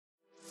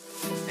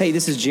Hey,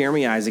 this is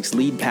Jeremy Isaacs,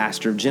 lead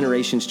pastor of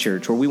Generations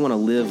Church, where we want to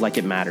live like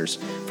it matters.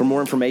 For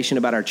more information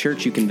about our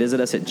church, you can visit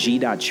us at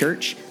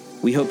g.church.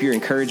 We hope you're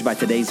encouraged by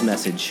today's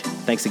message.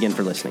 Thanks again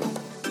for listening.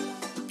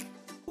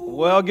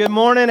 Well, good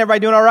morning. Everybody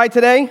doing all right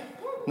today?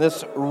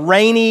 This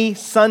rainy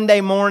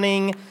Sunday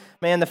morning.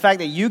 Man, the fact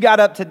that you got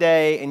up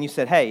today and you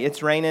said, hey,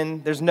 it's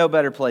raining, there's no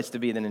better place to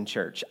be than in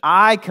church.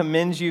 I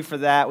commend you for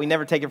that. We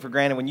never take it for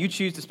granted when you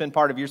choose to spend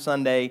part of your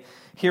Sunday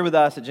here with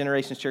us at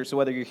Generations Church. So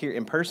whether you're here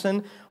in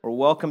person or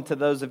welcome to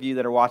those of you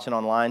that are watching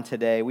online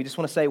today, we just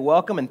want to say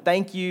welcome and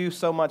thank you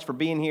so much for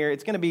being here.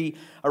 It's going to be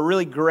a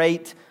really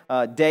great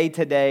day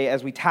today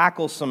as we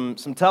tackle some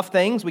tough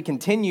things. We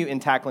continue in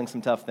tackling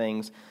some tough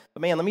things. But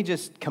man, let me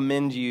just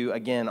commend you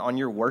again on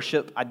your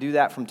worship. I do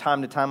that from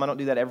time to time. I don't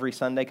do that every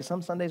Sunday because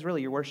some Sundays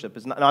really your worship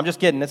is not. No, I'm just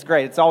kidding. It's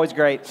great. It's always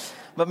great.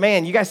 But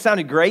man, you guys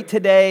sounded great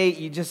today.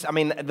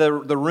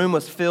 The room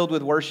was filled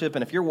with worship.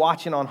 And if you're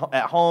watching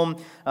at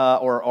home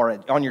or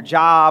on your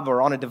job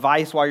or on a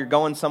device while you're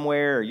going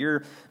somewhere or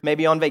you're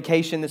maybe on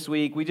vacation this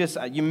week,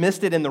 you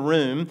missed it in the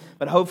room.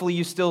 But hopefully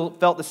you still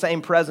felt the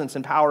same presence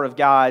and power of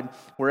God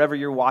wherever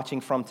you're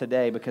watching from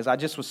today, because I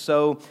just was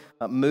so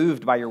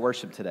moved by your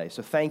worship today.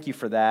 So thank you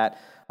for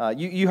that.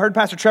 You heard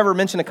Pastor Trevor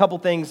mention a couple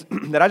things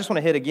that I just want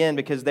to hit again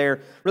because they're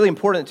really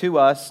important to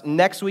us.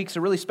 Next week's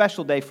a really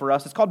special day for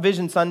us. It's called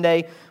Vision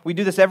Sunday. We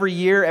do this every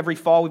year, every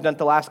fall. We've done it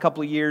the last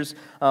couple of years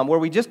where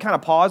we just kind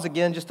of pause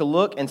again just to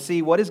look and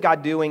see what is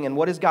God doing and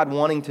what is God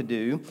wanting to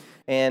do.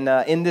 And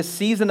in this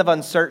season of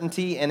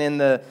uncertainty and in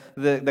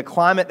the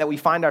climate that we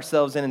find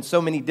ourselves in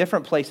so many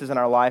different places in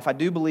our life, I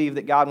do believe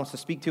that God wants to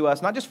speak to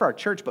us, not just for our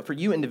church, but for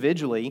you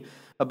individually,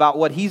 about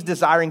what He's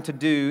desiring to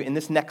do in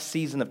this next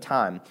season of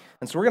time.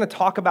 And so we're going to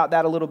talk about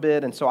that a little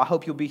bit, and so I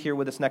hope you'll be here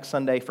with us next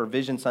Sunday for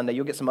Vision Sunday.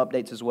 You'll get some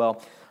updates as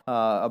well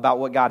about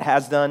what God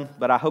has done,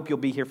 but I hope you'll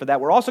be here for that.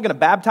 We're also going to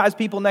baptize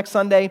people next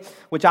Sunday,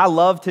 which I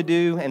love to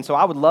do, and so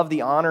I would love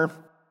the honor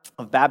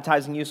of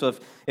baptizing you. So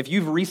if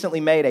you've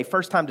recently made a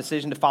first-time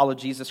decision to follow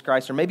Jesus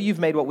Christ, or maybe you've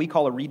made what we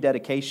call a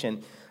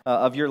rededication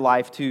of your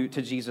life to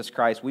Jesus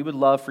Christ, we would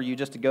love for you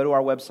just to go to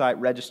our website,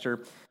 register,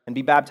 and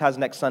be baptized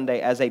next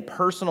Sunday as a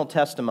personal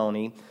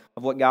testimony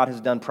of what God has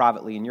done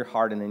privately in your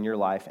heart and in your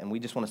life, and we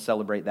just want to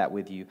celebrate that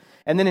with you.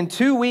 And then in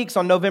 2 weeks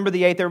on November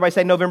the 8th, everybody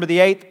say November the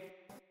 8th.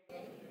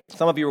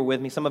 Some of you were with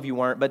me, some of you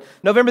weren't, but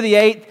November the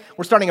 8th,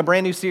 we're starting a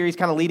brand new series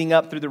kind of leading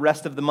up through the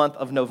rest of the month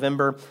of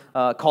November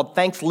called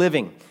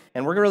Thanksgiving.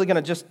 And we're really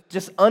going to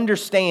just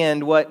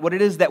understand what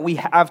it is that we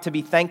have to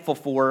be thankful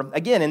for.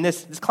 Again, in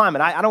this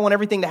climate, I don't want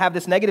everything to have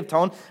this negative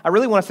tone. I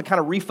really want us to kind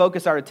of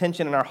refocus our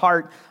attention and our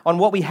heart on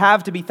what we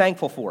have to be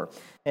thankful for.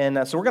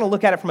 And so we're going to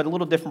look at it from a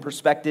little different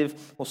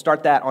perspective. We'll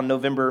start that on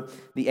November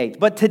the 8th.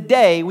 But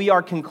today, we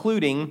are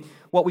concluding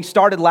what we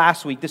started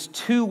last week, this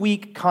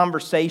 2-week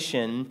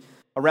conversation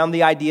around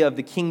the idea of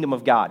the kingdom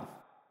of God.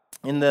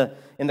 In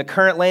the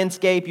current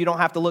landscape, you don't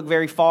have to look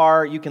very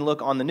far. You can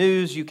look on the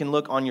news, you can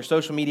look on your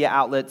social media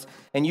outlets,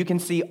 and you can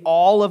see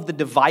all of the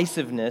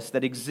divisiveness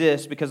that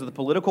exists because of the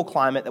political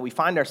climate that we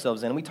find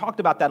ourselves in. And we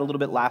talked about that a little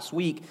bit last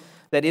week,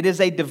 that it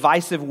is a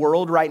divisive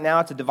world right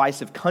now. It's a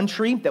divisive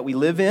country that we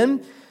live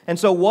in. And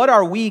so what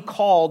are we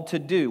called to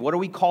do? What are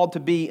we called to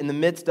be in the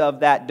midst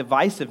of that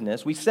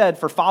divisiveness? We said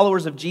for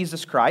followers of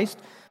Jesus Christ,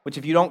 which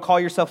if you don't call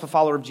yourself a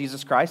follower of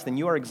Jesus Christ, then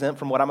you are exempt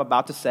from what I'm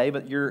about to say,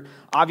 but you're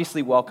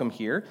obviously welcome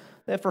here.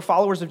 That for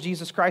followers of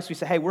Jesus Christ, we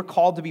say, hey, we're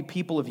called to be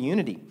people of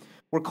unity.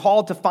 We're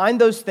called to find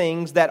those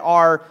things that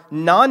are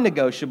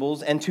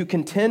non-negotiables and to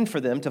contend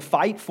for them, to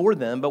fight for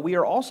them, but we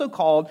are also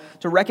called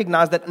to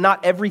recognize that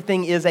not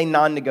everything is a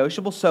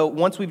non-negotiable. So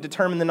once we've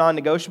determined the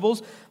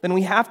non-negotiables, then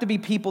we have to be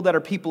people that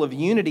are people of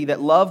unity,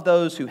 that love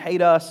those who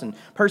hate us and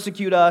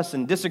persecute us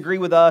and disagree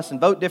with us and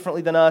vote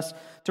differently than us,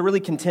 to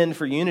really contend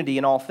for unity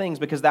in all things,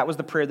 because that was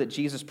the prayer that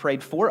Jesus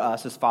prayed for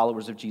us as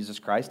followers of Jesus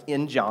Christ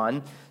in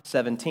John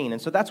 17.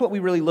 And so that's what we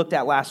really looked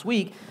at last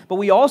week. But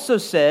we also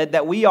said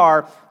that we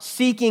are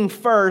seeking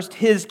first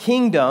His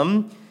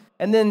kingdom,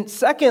 and then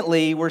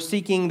secondly, we're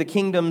seeking the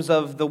kingdoms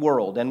of the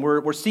world, and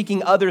we're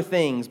seeking other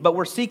things, but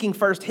we're seeking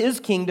first His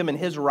kingdom and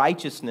His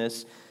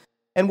righteousness.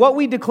 And what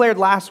we declared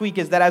last week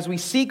is that as we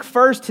seek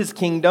first His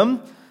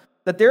kingdom,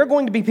 that there are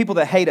going to be people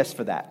that hate us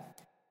for that.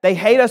 They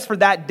hate us for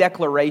that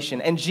declaration.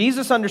 And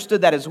Jesus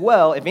understood that as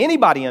well. If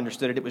anybody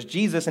understood it, it was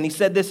Jesus. And He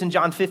said this in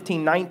John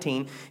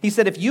 15:19. He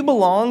said, if you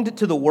belonged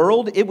to the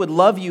world, it would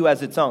love you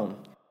as its own.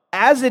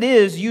 As it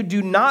is, you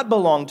do not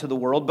belong to the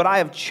world, but I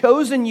have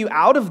chosen you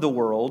out of the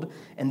world,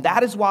 and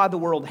that is why the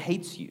world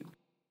hates you.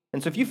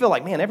 And so if you feel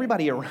like, man,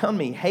 everybody around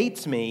me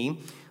hates me,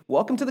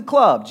 welcome to the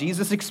club.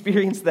 Jesus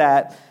experienced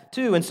that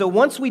too. And so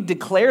once we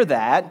declare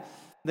that,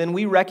 then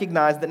we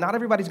recognize that not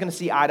everybody's going to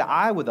see eye to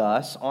eye with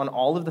us on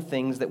all of the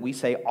things that we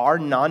say are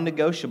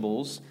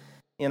non-negotiables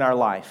in our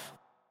life.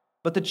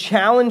 But the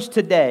challenge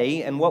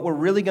today, and what we're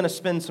really going to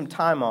spend some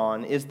time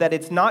on, is that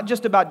it's not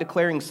just about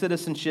declaring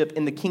citizenship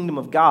in the kingdom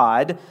of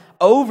God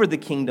over the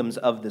kingdoms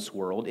of this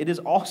world. It is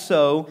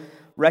also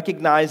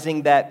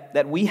recognizing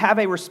that we have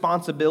a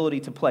responsibility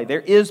to play. There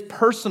is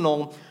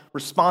personal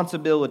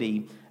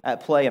responsibility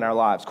at play in our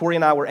lives. Corey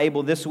and I were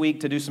able this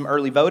week to do some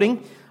early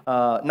voting.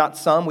 Not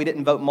some, we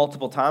didn't vote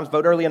multiple times.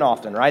 Vote early and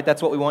often, right?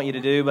 That's what we want you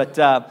to do. But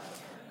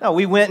no,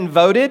 we went and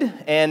voted.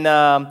 And,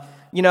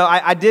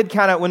 I did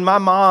kind of, when my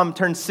mom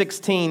turned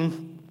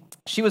 16,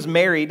 she was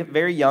married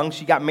very young.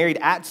 She got married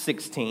at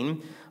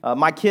 16.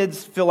 My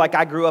kids feel like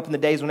I grew up in the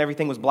days when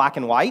everything was black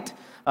and white.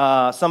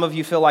 Some of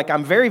you feel like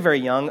I'm very, very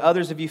young.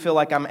 Others of you feel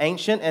like I'm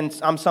ancient, and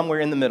I'm somewhere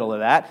in the middle of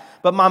that.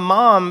 But my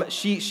mom,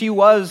 she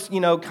was,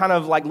 kind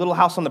of like Little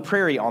House on the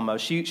Prairie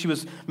almost. She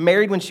was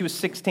married when she was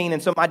 16,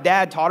 and so my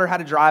dad taught her how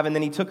to drive, and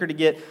then he took her to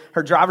get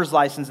her driver's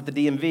license at the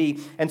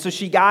DMV. And so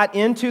she got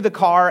into the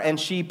car, and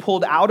she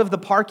pulled out of the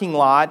parking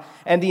lot,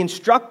 and the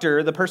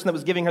instructor, the person that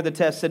was giving her the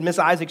test, said, "Miss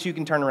Isaacs, you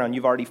can turn around.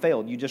 You've already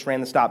failed. You just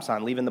ran the stop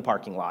sign. Leave in the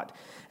parking lot."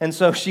 And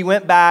so she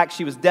went back.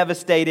 She was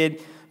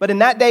devastated. But in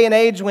that day and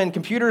age when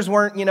computers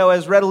weren't,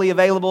 as readily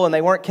available and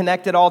they weren't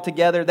connected all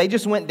together, they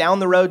just went down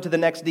the road to the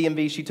next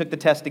DMV. She took the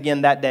test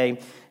again that day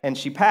and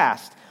she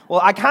passed.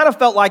 Well, I kind of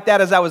felt like that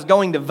as I was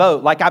going to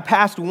vote. Like I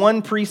passed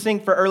one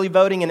precinct for early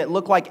voting and it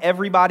looked like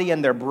everybody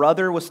and their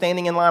brother was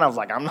standing in line. I was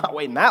like, I'm not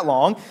waiting that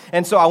long.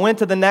 And so I went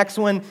to the next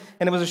one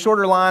and it was a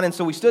shorter line. And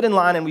so we stood in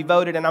line and we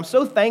voted. And I'm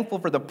so thankful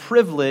for the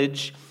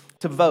privilege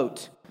to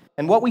vote.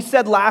 And what we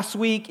said last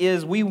week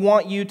is we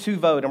want you to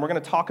vote, and we're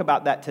going to talk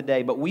about that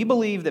today. But we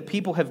believe that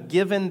people have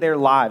given their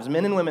lives,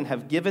 men and women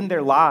have given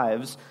their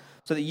lives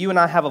so that you and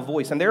I have a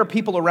voice. And there are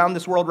people around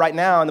this world right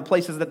now in the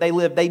places that they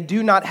live, they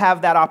do not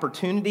have that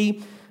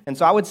opportunity. And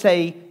so I would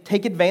say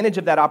take advantage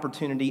of that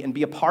opportunity and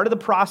be a part of the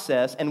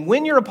process. And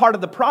when you're a part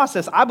of the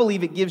process, I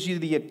believe it gives you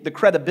the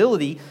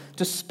credibility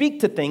to speak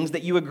to things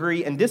that you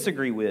agree and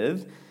disagree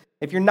with.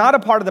 If you're not a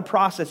part of the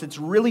process, it's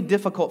really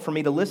difficult for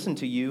me to listen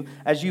to you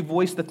as you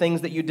voice the things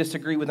that you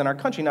disagree with in our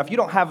country. Now, if you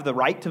don't have the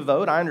right to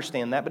vote, I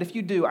understand that. But if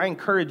you do, I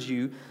encourage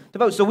you to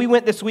vote. So we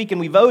went this week and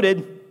we voted.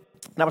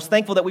 And I was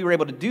thankful that we were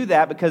able to do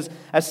that because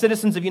as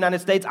citizens of the United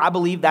States, I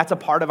believe that's a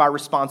part of our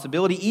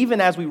responsibility, even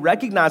as we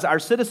recognize our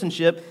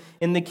citizenship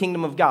in the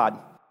kingdom of God.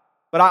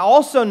 But I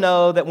also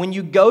know that when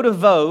you go to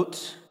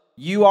vote,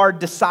 you are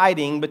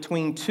deciding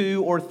between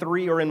two or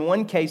three, or in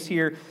one case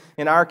here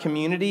in our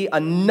community, a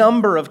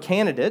number of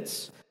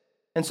candidates.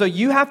 And so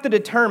you have to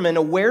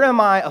determine, where am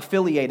I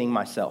affiliating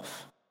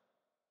myself?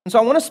 And so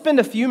I want to spend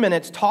a few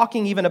minutes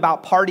talking even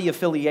about party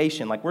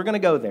affiliation. Like we're going to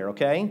go there,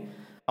 okay?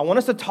 I want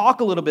us to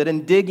talk a little bit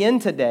and dig in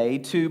today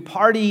to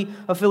party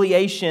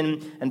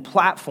affiliation and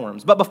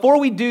platforms. But before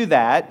we do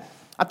that,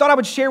 I thought I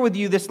would share with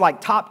you this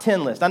top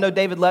 10 list. I know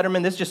David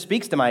Letterman, this just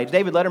speaks to my age.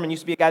 David Letterman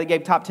used to be a guy that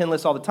gave top 10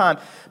 lists all the time.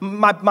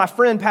 My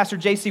friend, Pastor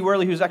J.C.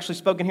 Worley, who's actually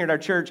spoken here at our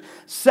church,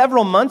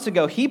 several months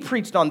ago, he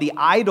preached on the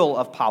idol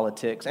of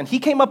politics, and he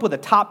came up with a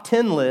top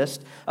 10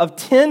 list of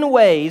 10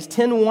 ways,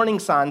 10 warning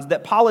signs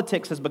that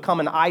politics has become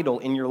an idol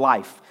in your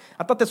life.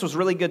 I thought this was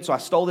really good, so I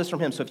stole this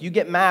from him. So if you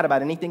get mad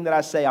about anything that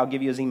I say, I'll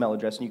give you his email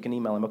address and you can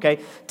email him, okay?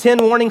 10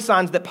 warning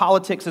signs that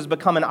politics has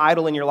become an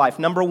idol in your life.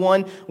 Number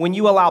 1, when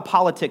you allow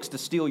politics to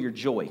steal your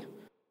joy.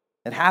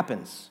 It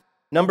happens.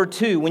 Number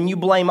 2, when you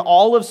blame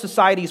all of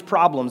society's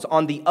problems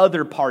on the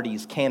other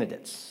party's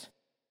candidates.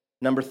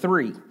 Number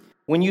 3,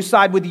 when you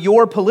side with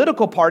your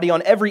political party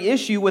on every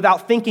issue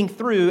without thinking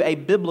through a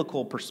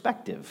biblical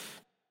perspective.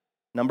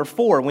 Number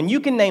 4, when you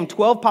can name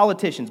 12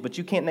 politicians, but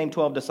you can't name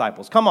 12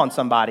 disciples. Come on,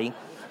 somebody.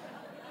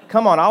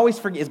 Come on, I always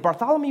forget. Is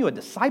Bartholomew a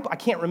disciple? I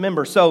can't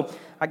remember. So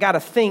I got to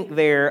think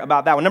there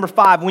about that one. Number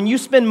 5, when you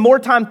spend more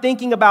time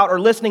thinking about or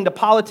listening to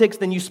politics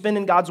than you spend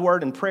in God's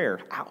word and prayer.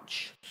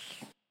 Ouch.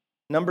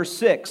 Number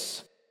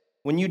 6,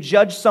 when you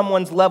judge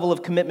someone's level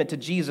of commitment to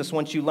Jesus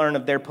once you learn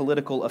of their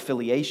political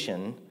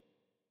affiliation.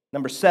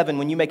 Number 7,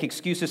 when you make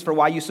excuses for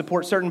why you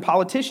support certain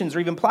politicians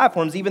or even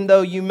platforms, even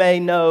though you may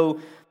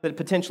know that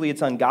potentially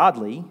it's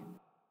ungodly.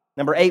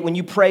 Number 8, when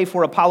you pray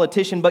for a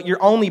politician, but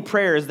your only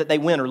prayer is that they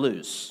win or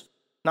lose.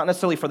 Not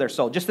necessarily for their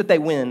soul, just that they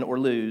win or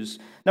lose.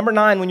 Number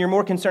 9, when you're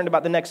more concerned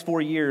about the next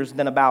 4 years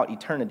than about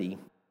eternity.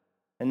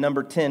 And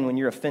number 10, when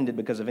you're offended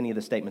because of any of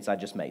the statements I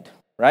just made,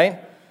 right?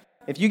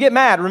 If you get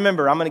mad,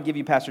 remember, I'm going to give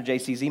you Pastor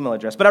JC's email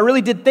address. But I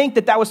really did think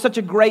that was such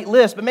a great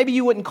list. But maybe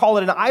you wouldn't call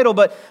it an idol,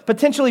 but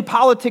potentially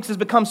politics has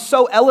become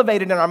so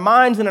elevated in our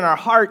minds and in our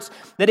hearts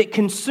that it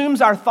consumes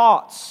our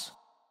thoughts.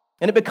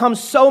 And it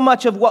becomes so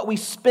much of what we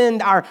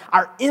spend our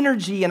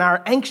energy and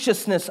our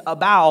anxiousness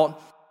about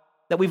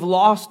that we've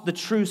lost the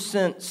true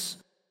sense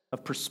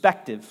of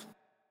perspective.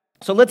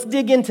 So let's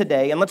dig in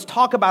today and let's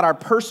talk about our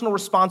personal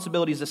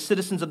responsibilities as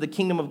citizens of the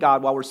kingdom of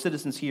God while we're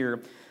citizens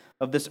here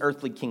of this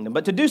earthly kingdom.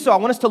 But to do so, I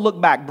want us to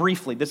look back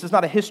briefly. This is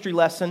not a history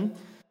lesson,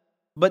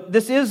 but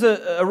this is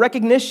a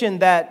recognition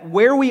that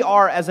where we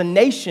are as a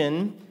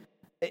nation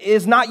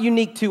is not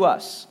unique to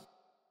us.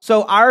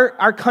 So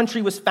our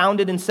country was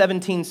founded in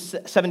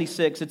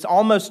 1776. It's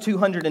almost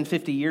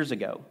 250 years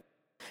ago.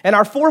 And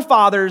our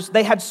forefathers,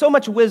 they had so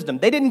much wisdom.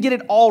 They didn't get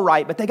it all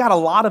right, but they got a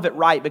lot of it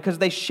right because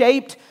they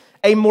shaped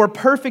a more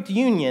perfect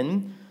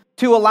union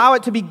to allow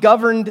it to be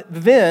governed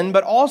then,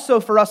 but also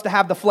for us to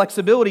have the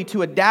flexibility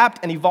to adapt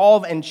and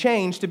evolve and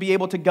change to be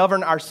able to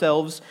govern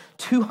ourselves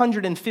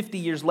 250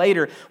 years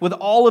later with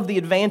all of the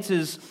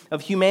advances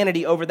of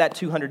humanity over that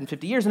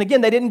 250 years. And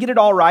again, they didn't get it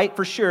all right,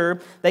 for sure.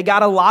 They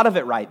got a lot of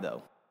it right,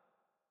 though.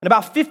 And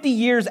about 50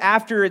 years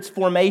after its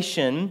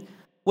formation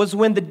was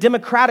when the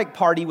Democratic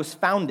Party was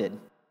founded.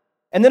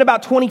 And then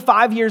about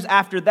 25 years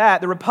after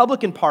that, the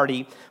Republican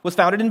Party was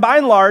founded. And by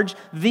and large,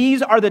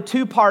 these are the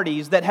two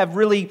parties that have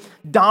really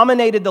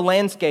dominated the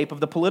landscape of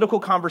the political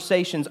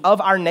conversations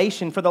of our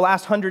nation for the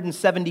last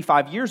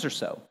 175 years or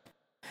so.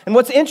 And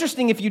what's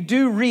interesting, if you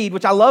do read,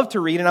 which I love to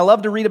read, and I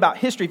love to read about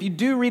history, if you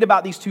do read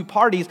about these two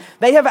parties,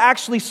 they have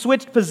actually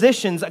switched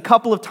positions a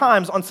couple of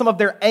times on some of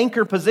their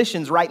anchor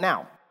positions right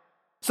now.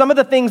 Some of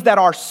the things that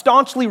are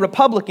staunchly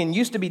Republican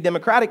used to be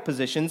Democratic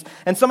positions,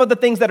 and some of the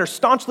things that are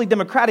staunchly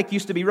Democratic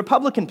used to be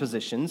Republican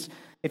positions,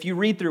 if you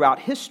read throughout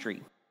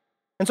history.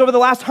 And so over the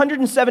last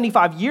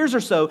 175 years or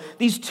so,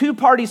 these two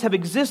parties have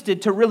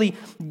existed to really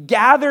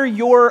gather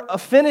your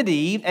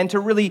affinity and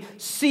to really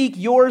seek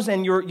yours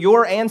and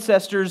your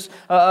ancestors'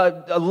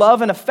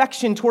 love and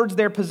affection towards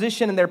their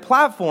position and their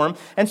platform.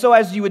 And so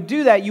as you would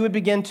do that, you would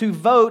begin to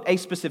vote a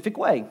specific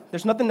way.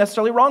 There's nothing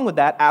necessarily wrong with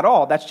that at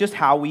all. That's just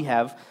how we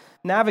have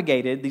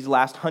navigated these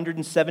last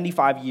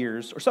 175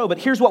 years or so. But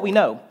here's what we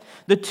know.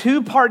 The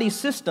two-party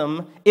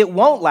system, it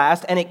won't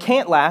last and it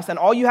can't last, and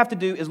all you have to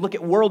do is look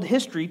at world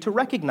history to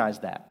recognize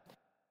that.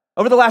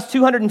 Over the last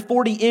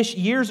 240-ish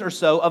years or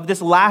so of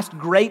this last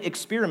great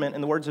experiment,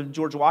 in the words of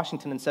George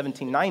Washington in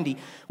 1790,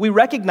 we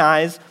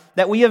recognize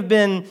that we have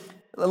been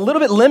a little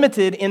bit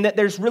limited in that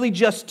there's really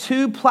just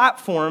two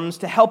platforms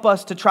to help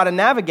us to try to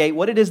navigate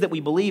what it is that we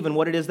believe and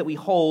what it is that we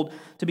hold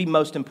to be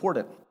most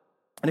important.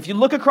 And if you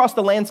look across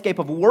the landscape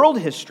of world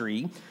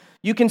history,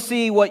 you can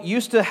see what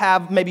used to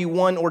have maybe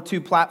one or two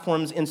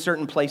platforms in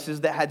certain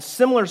places that had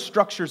similar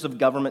structures of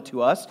government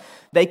to us.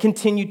 They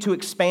continued to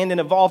expand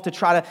and evolve to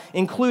try to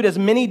include as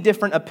many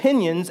different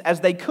opinions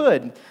as they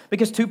could,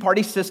 because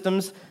two-party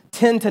systems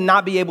tend to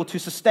not be able to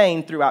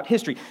sustain throughout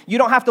history. You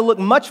don't have to look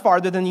much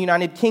farther than the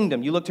United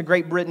Kingdom. You look to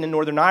Great Britain and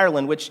Northern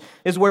Ireland, which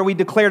is where we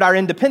declared our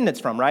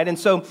independence from, right? And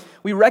so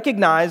we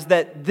recognize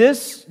that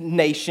this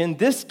nation,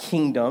 this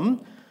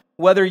kingdom,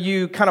 whether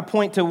you kind of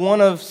point to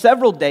one of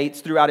several dates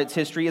throughout its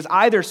history, is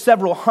either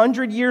several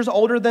hundred years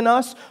older than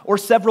us or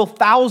several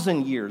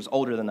thousand years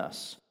older than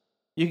us.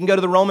 You can go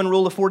to the Roman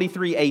Rule of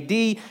 43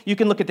 AD. You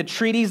can look at the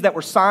treaties that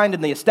were signed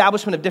and the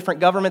establishment of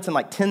different governments in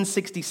like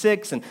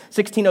 1066 and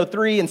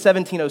 1603 and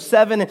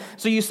 1707.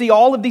 So you see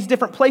all of these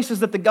different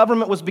places that the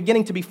government was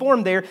beginning to be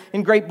formed there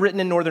in Great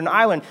Britain and Northern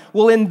Ireland.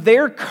 Well, in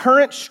their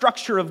current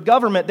structure of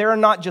government, there are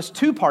not just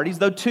two parties,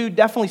 though two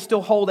definitely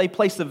still hold a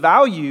place of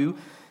value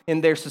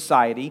in their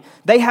society.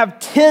 They have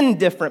 10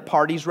 different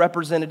parties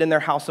represented in their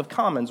House of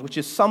Commons, which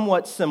is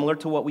somewhat similar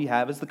to what we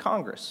have as the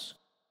Congress.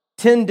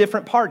 10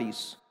 different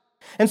parties.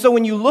 And so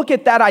when you look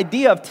at that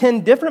idea of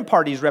 10 different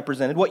parties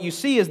represented, what you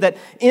see is that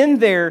in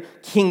their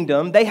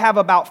kingdom, they have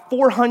about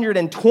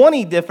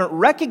 420 different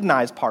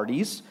recognized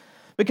parties,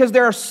 because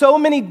there are so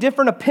many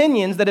different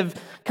opinions that have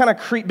kind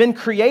of been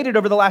created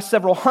over the last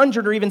several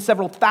hundred or even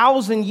several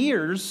thousand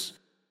years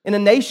in a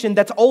nation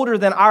that's older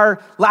than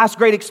our last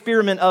great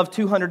experiment of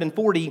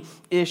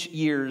 240-ish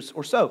years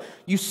or so.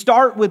 You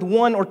start with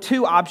one or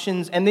two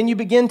options, and then you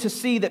begin to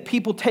see that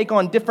people take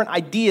on different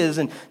ideas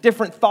and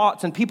different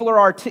thoughts, and people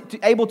are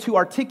able to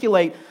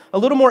articulate a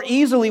little more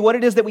easily what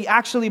it is that we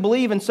actually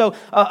believe. And so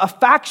a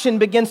faction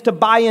begins to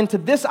buy into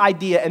this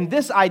idea,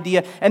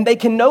 and they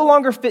can no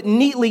longer fit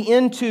neatly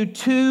into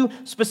two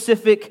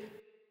specific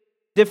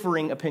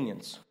differing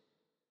opinions.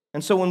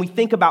 And so when we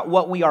think about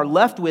what we are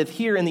left with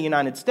here in the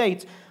United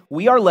States,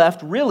 we are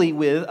left really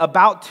with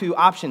about two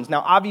options.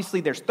 Now,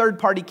 obviously, there's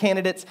third-party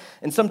candidates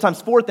and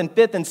sometimes fourth and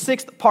fifth and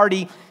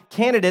sixth-party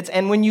candidates.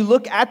 And when you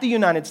look at the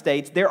United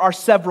States, there are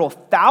several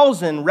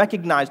thousand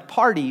recognized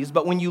parties.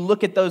 But when you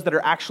look at those that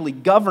are actually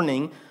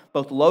governing,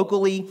 both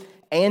locally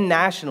and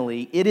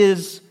nationally, it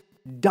is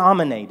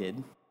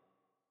dominated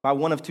by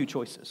one of two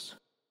choices.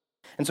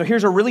 And so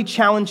here's a really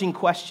challenging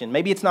question.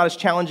 Maybe it's not as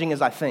challenging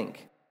as I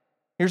think.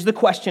 Here's the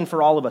question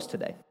for all of us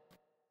today.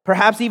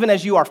 Perhaps even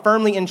as you are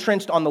firmly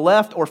entrenched on the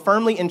left or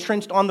firmly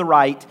entrenched on the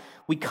right,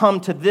 we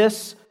come to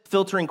this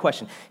filtering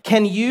question.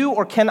 Can you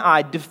or can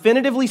I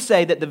definitively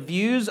say that the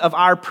views of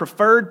our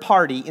preferred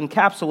party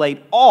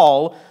encapsulate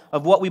all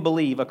of what we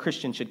believe a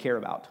Christian should care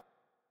about?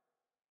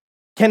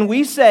 Can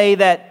we say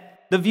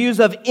that the views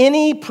of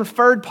any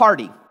preferred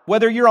party,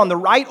 whether you're on the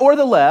right or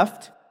the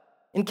left,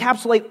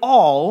 encapsulate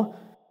all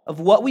of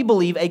what we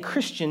believe a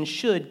Christian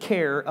should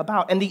care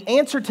about? And the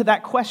answer to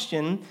that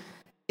question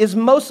is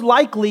most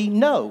likely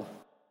no.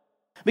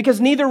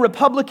 Because neither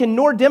Republican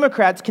nor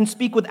Democrats can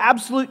speak with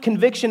absolute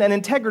conviction and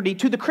integrity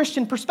to the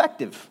Christian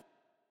perspective.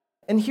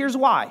 And here's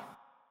why.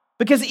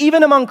 Because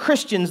even among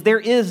Christians, there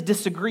is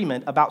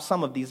disagreement about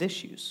some of these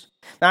issues.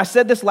 Now, I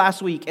said this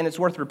last week, and it's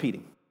worth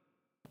repeating.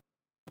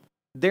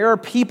 There are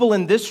people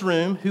in this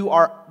room who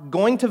are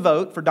going to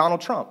vote for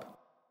Donald Trump.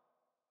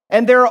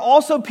 And there are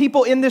also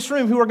people in this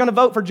room who are going to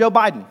vote for Joe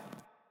Biden.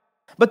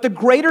 But the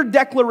greater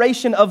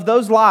declaration of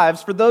those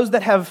lives, for those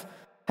that have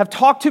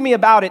talked to me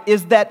about it,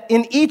 is that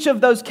in each of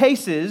those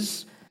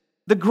cases,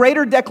 the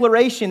greater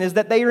declaration is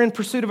that they are in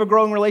pursuit of a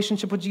growing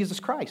relationship with Jesus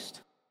Christ.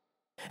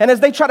 And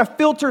as they try to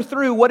filter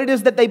through what it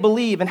is that they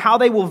believe and how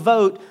they will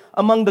vote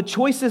among the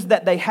choices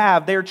that they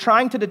have, they are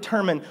trying to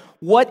determine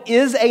what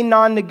is a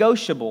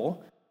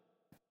non-negotiable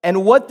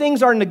and what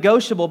things are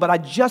negotiable, but I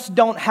just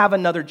don't have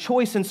another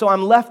choice, and so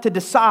I'm left to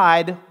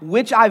decide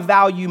which I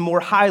value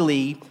more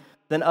highly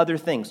than other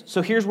things.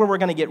 So here's where we're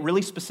going to get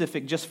really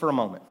specific just for a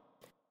moment.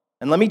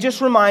 And let me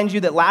just remind you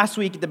that last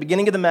week at the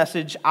beginning of the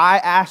message, I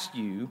asked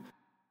you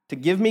to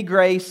give me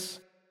grace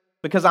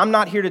because I'm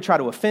not here to try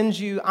to offend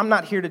you. I'm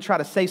not here to try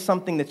to say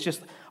something that's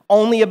just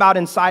only about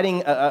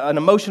inciting an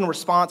emotional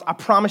response. I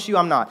promise you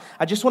I'm not.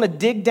 I just want to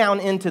dig down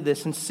into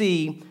this and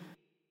see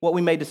what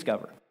we may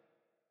discover.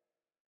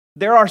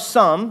 There are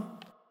some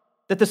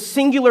that the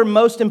singular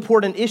most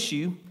important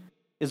issue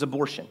is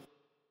abortion.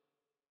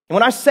 And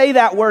when I say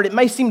that word, it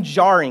may seem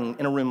jarring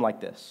in a room like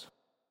this.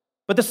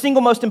 But the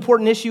single most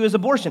important issue is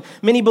abortion.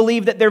 Many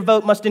believe that their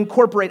vote must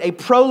incorporate a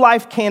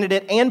pro-life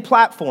candidate and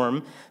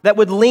platform that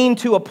would lean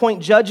to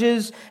appoint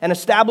judges and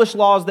establish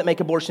laws that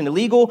make abortion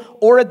illegal,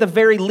 or at the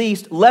very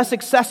least, less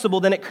accessible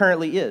than it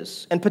currently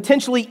is. And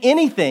potentially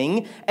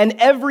anything and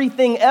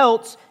everything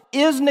else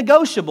is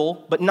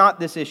negotiable, but not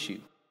this issue.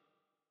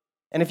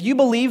 And if you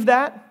believe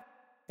that,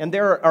 and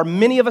there are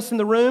many of us in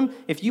the room,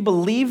 if you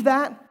believe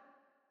that,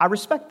 I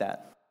respect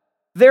that.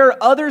 There are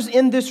others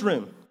in this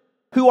room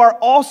who are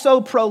also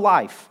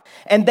pro-life,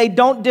 and they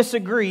don't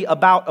disagree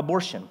about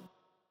abortion,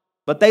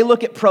 but they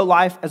look at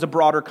pro-life as a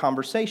broader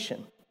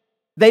conversation.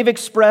 They've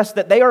expressed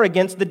that they are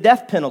against the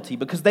death penalty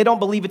because they don't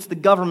believe it's the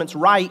government's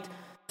right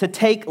to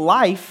take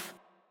life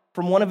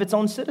from one of its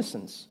own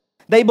citizens.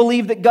 They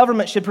believe that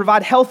government should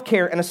provide health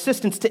care and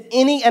assistance to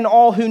any and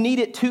all who need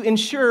it to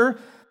ensure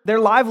their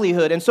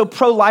livelihood. And so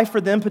pro-life for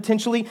them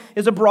potentially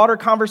is a broader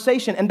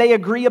conversation. And they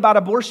agree about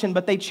abortion,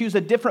 but they choose a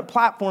different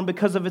platform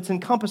because of its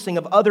encompassing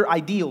of other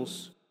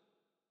ideals.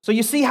 So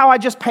you see how I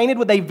just painted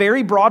with a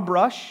very broad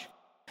brush?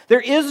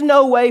 There is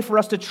no way for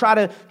us to try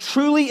to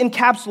truly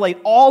encapsulate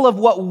all of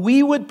what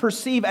we would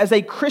perceive as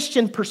a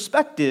Christian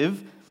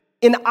perspective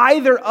in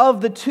either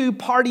of the two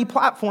party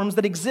platforms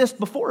that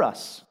exist before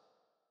us.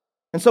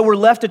 And so we're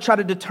left to try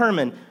to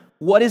determine,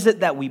 what is it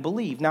that we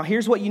believe? Now,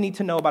 here's what you need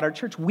to know about our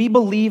church. We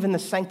believe in the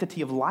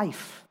sanctity of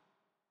life.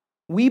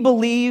 We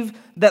believe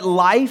that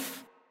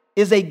life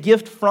is a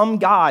gift from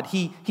God.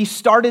 He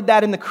started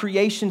that in the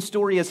creation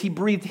story as he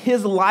breathed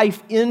his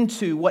life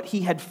into what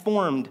he had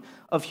formed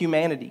of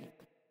humanity.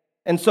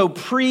 And so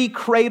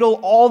pre-cradle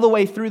all the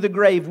way through the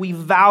grave, we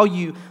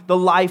value the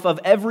life of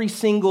every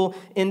single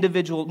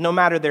individual, no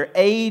matter their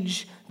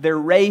age, their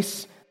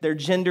race, their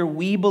gender.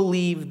 We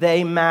believe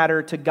they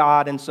matter to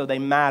God, and so they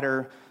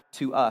matter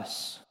to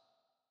us.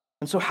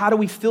 And so how do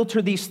we filter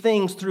these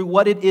things through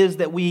what it is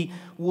that we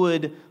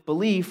would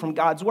believe from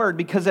God's word?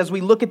 Because as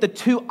we look at the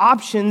two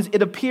options,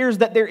 it appears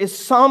that there is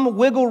some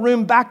wiggle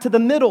room back to the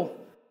middle.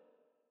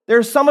 There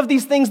are some of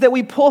these things that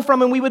we pull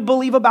from, and we would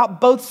believe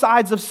about both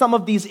sides of some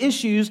of these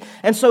issues.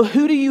 And so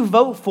who do you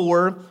vote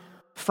for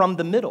from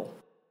the middle?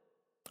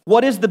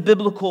 What is the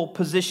biblical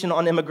position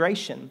on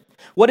immigration?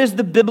 What is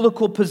the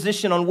biblical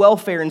position on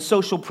welfare and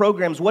social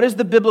programs? What is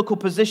the biblical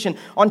position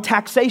on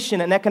taxation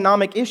and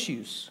economic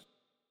issues?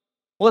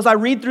 Well, as I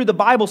read through the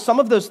Bible, some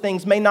of those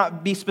things may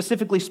not be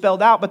specifically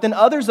spelled out, but then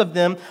others of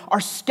them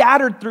are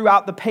scattered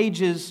throughout the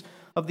pages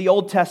of the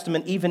Old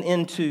Testament, even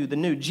into the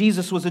New.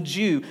 Jesus was a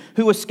Jew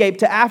who escaped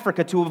to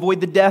Africa to avoid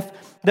the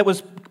death that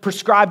was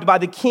prescribed by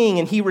the king,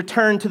 and he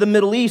returned to the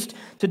Middle East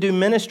to do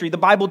ministry. The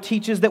Bible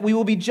teaches that we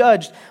will be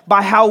judged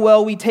by how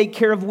well we take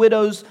care of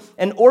widows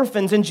and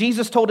orphans, and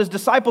Jesus told his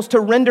disciples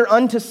to render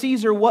unto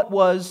Caesar what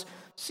was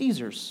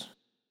Caesar's.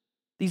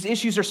 These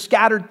issues are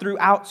scattered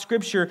throughout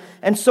Scripture,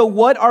 and so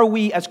what are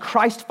we as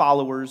Christ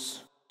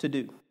followers to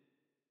do?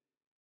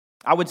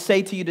 I would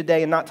say to you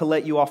today, and not to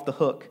let you off the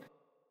hook,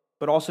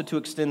 but also to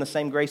extend the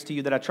same grace to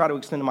you that I try to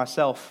extend to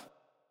myself.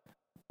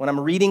 When I'm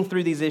reading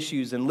through these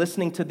issues and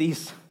listening to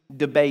these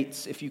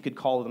debates, if you could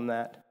call them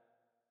that,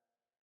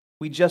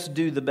 we just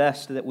do the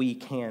best that we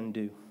can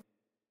do.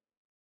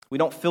 We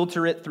don't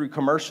filter it through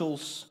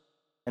commercials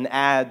and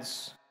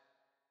ads.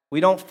 We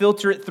don't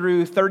filter it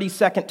through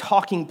 30-second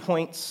talking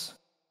points.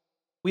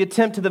 We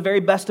attempt to the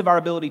very best of our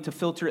ability to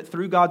filter it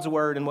through God's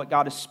word and what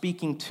God is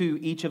speaking to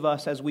each of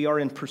us as we are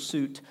in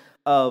pursuit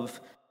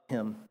of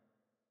him.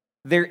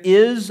 There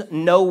is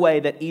no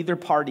way that either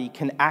party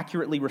can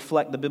accurately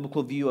reflect the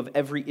biblical view of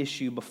every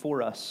issue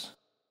before us.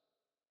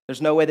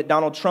 There's no way that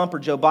Donald Trump or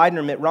Joe Biden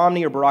or Mitt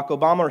Romney or Barack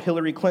Obama or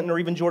Hillary Clinton or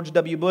even George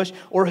W. Bush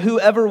or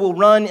whoever will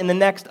run in the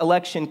next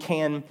election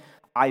can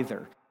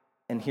either.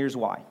 And here's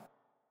why.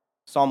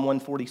 Psalm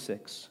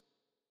 146,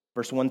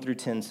 verse 1 through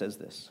 10 says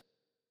this.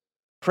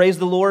 Praise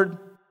the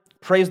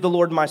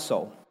Lord, my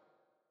soul.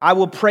 I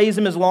will praise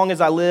him as long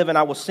as I live, and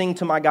I will sing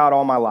to my God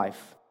all my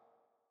life.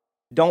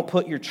 Don't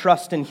put your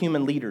trust in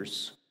human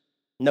leaders.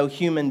 No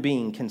human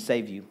being can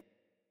save you.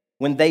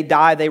 When they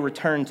die, they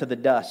return to the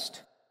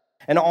dust.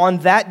 And on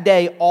that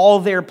day, all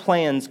their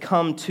plans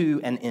come to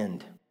an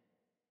end.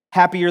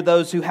 Happy are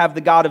those who have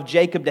the God of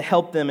Jacob to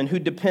help them and who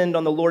depend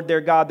on the Lord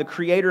their God, the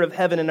creator of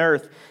heaven and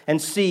earth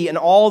and sea and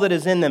all that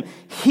is in them.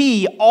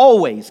 He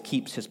always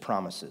keeps his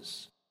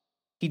promises.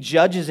 He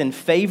judges in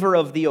favor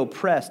of the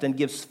oppressed and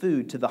gives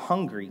food to the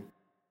hungry.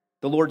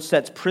 The Lord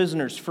sets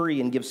prisoners free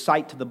and gives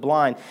sight to the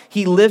blind.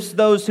 He lifts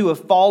those who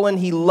have fallen.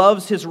 He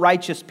loves his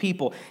righteous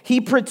people.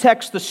 He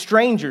protects the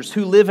strangers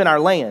who live in our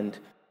land.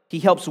 He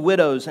helps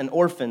widows and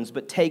orphans,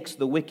 but takes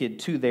the wicked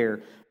to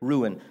their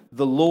ruin.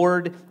 The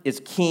Lord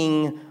is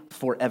king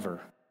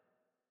forever.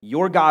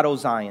 Your God, O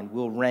Zion,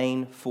 will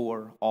reign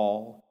for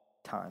all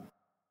time.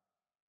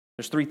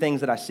 There's three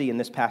things that I see in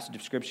this passage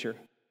of Scripture.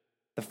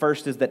 The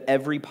first is that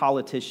every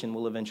politician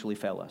will eventually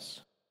fail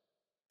us.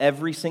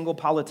 Every single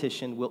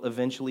politician will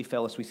eventually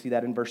fail us. We see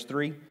that in verse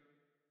 3.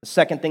 The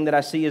second thing that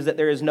I see is that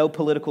there is no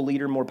political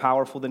leader more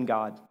powerful than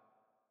God.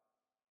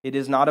 It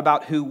is not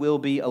about who will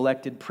be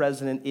elected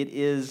president. It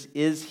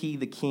is he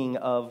the king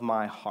of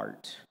my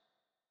heart?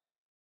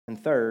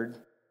 And third,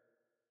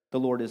 the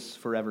Lord is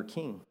forever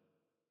king.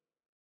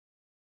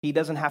 He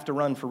doesn't have to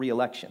run for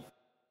re-election.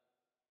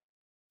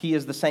 He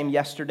is the same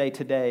yesterday,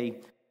 today,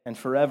 and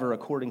forever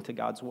according to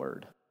God's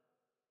word.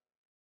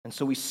 And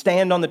so we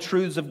stand on the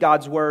truths of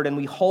God's word and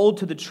we hold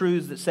to the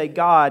truths that say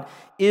God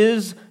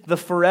is the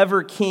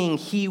forever king.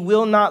 He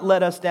will not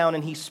let us down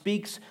and he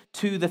speaks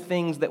to the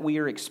things that we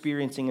are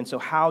experiencing. And so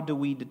how do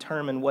we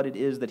determine what it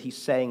is that he's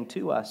saying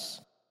to us?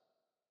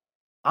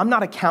 I'm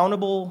not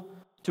accountable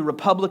to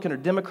Republican or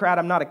Democrat.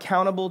 I'm not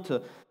accountable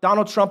to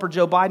Donald Trump or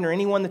Joe Biden or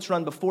anyone that's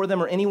run before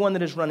them or anyone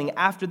that is running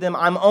after them.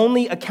 I'm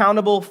only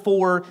accountable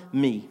for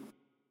me.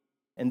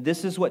 And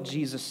this is what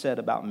Jesus said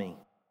about me.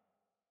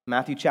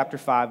 Matthew chapter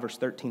 5, verse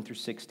 13 through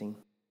 16.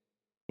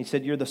 He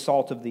said, "You're the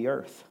salt of the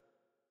earth.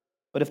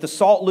 But if the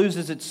salt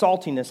loses its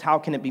saltiness, how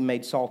can it be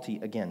made salty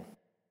again?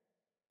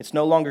 It's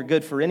no longer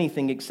good for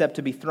anything except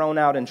to be thrown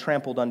out and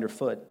trampled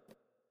underfoot.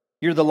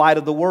 You're the light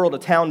of the world. A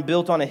town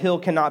built on a hill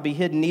cannot be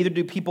hidden. Neither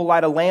do people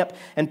light a lamp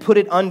and put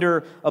it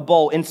under a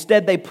bowl.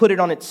 Instead, they put it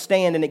on its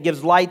stand, and it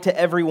gives light to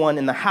everyone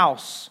in the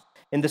house.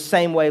 In the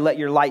same way, let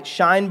your light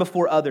shine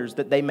before others,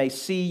 that they may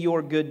see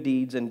your good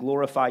deeds and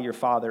glorify your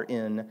Father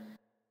in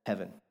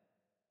heaven."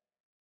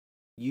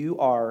 You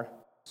are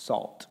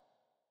salt.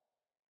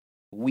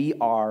 We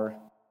are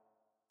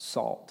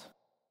salt.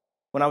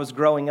 When I was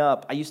growing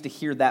up, I used to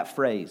hear that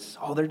phrase,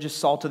 "Oh, they're just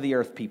salt of the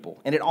earth people."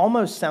 And it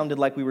almost sounded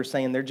like we were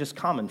saying they're just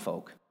common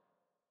folk.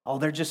 Oh,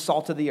 they're just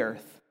salt of the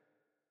earth.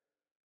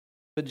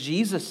 But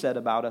Jesus said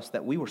about us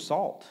that we were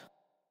salt.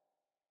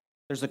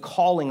 There's a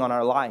calling on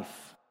our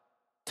life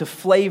to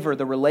flavor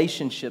the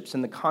relationships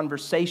and the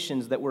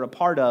conversations that we're a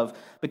part of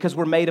because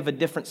we're made of a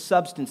different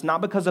substance, not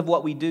because of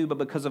what we do, but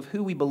because of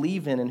who we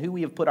believe in and who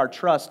we have put our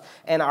trust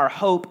and our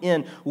hope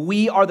in.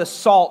 We are the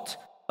salt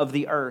of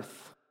the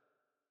earth.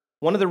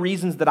 One of the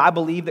reasons that I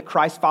believe that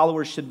Christ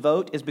followers should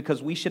vote is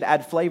because we should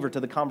add flavor to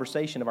the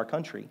conversation of our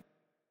country.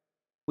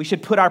 We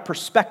should put our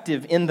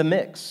perspective in the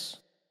mix.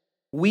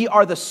 We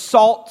are the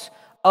salt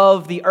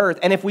of the earth.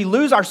 And if we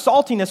lose our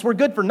saltiness, we're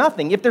good for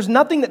nothing. If there's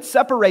nothing that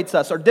separates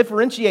us or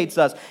differentiates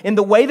us in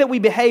the way that we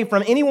behave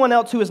from anyone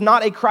else who is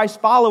not a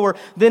Christ follower,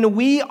 then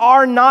we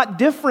are not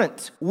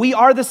different. We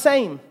are the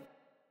same.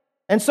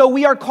 And so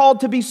we are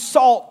called to be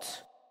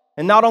salt.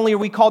 And not only are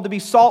we called to be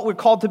salt, we're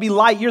called to be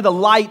light. You're the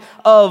light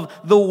of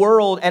the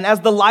world. And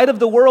as the light of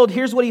the world,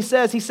 here's what he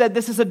says. He said,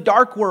 this is a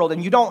dark world,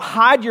 and you don't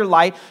hide your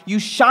light, you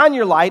shine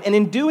your light, and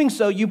in doing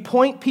so, you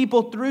point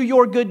people through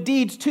your good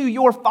deeds to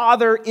your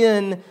Father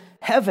in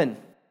heaven.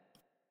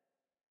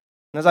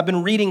 And as I've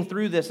been reading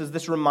through this as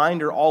this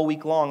reminder all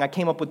week long, I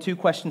came up with two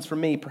questions for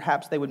me.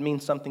 Perhaps they would mean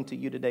something to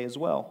you today as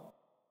well.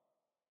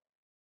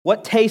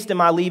 What taste am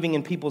I leaving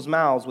in people's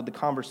mouths with the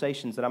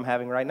conversations that I'm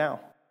having right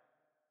now?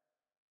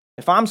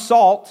 If I'm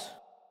salt,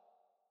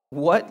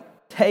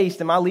 what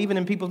taste am I leaving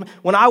in people's mouths?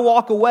 When I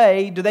walk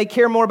away, do they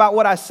care more about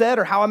what I said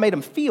or how I made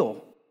them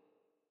feel?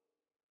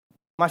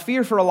 My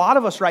fear for a lot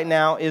of us right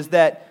now is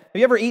that, have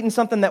you ever eaten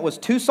something that was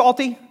too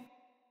salty?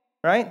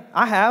 Right?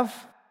 I have.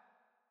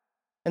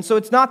 And so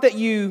it's not that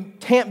you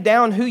tamp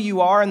down who you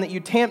are and that you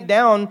tamp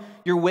down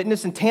your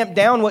witness and tamp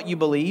down what you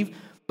believe,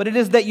 but it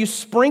is that you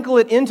sprinkle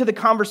it into the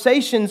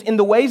conversations in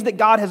the ways that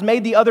God has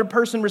made the other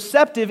person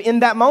receptive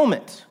in that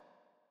moment.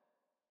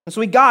 And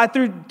so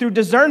through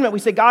discernment, we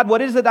say, God,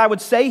 what is it that I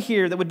would say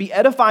here that would be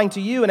edifying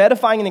to you and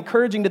edifying and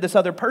encouraging to this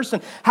other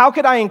person? How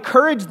could I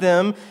encourage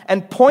them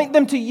and point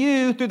them to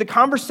you through the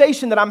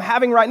conversation that I'm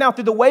having right now,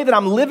 through the way that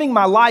I'm living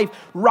my life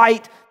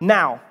right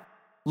now?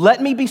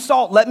 Let me be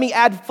salt. Let me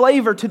add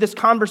flavor to this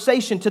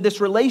conversation, to this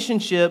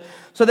relationship,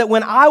 so that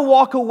when I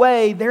walk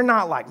away, they're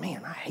not like,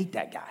 man, I hate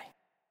that guy.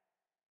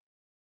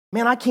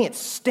 Man, I can't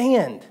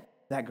stand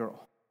that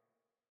girl.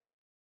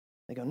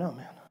 They go, no,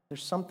 man,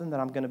 there's something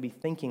that I'm going to be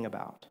thinking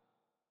about.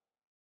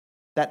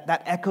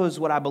 That echoes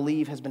what I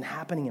believe has been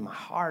happening in my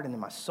heart and in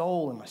my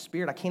soul and my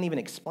spirit. I can't even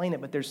explain it,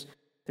 but there's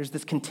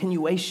this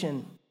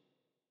continuation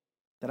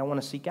that I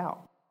want to seek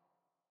out.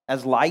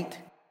 As light,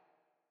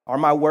 are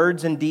my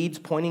words and deeds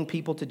pointing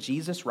people to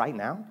Jesus right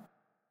now?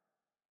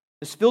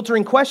 This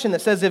filtering question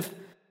that says,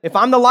 if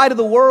I'm the light of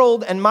the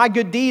world and my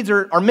good deeds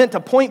are meant to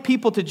point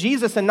people to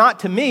Jesus and not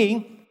to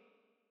me,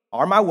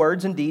 are my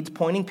words and deeds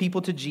pointing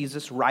people to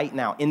Jesus right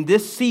now? In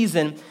this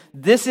season,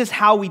 this is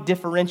how we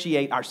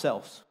differentiate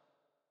ourselves.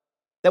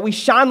 That we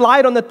shine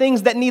light on the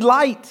things that need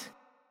light.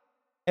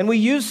 And we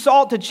use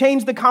salt to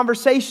change the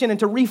conversation and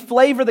to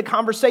reflavor the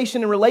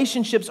conversation and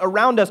relationships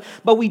around us,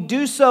 but we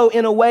do so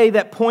in a way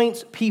that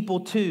points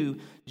people to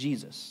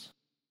Jesus.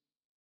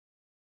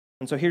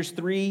 And so here's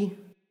 3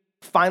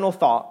 final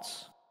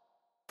thoughts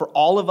for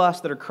all of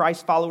us that are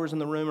Christ followers in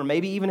the room, or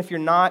maybe even if you're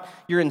not,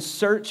 you're in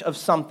search of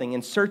something,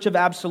 in search of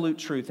absolute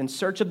truth, in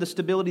search of the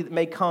stability that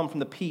may come from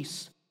the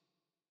peace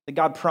that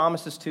God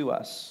promises to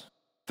us.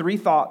 3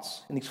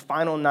 thoughts in these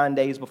final 9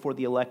 days before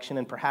the election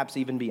and perhaps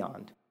even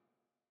beyond.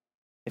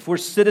 If we're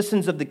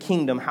citizens of the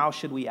kingdom, how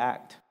should we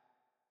act?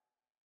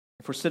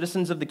 If we're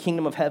citizens of the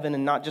kingdom of heaven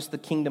and not just the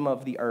kingdom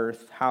of the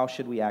earth, how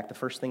should we act? The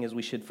first thing is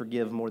we should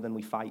forgive more than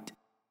we fight.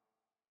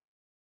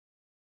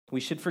 We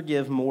should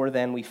forgive more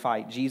than we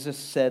fight. Jesus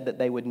said that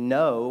they would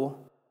know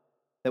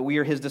that we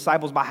are his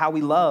disciples by how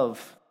we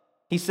love.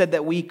 He said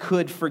that we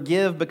could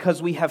forgive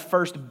because we have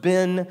first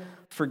been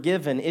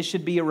forgiven. It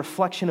should be a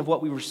reflection of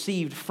what we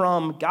received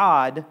from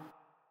God.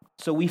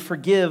 So we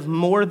forgive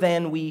more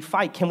than we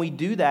fight. Can we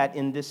do that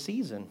in this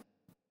season?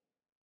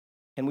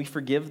 Can we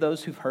forgive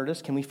those who've hurt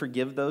us? Can we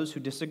forgive those who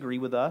disagree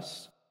with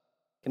us?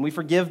 Can we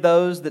forgive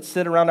those that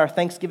sit around our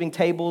Thanksgiving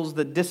tables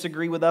that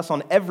disagree with us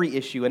on every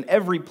issue and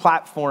every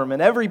platform and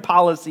every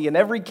policy and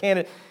every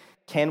candidate?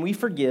 Can we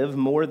forgive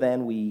more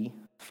than we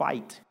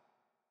fight?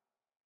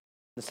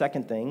 The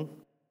second thing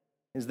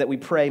is that we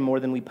pray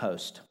more than we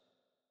post.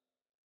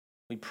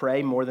 We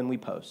pray more than we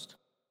post.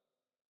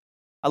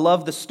 I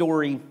love the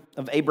story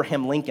of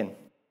Abraham Lincoln,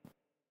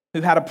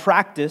 who had a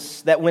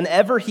practice that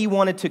whenever he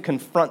wanted to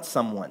confront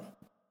someone,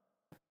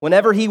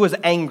 whenever he was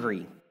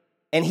angry,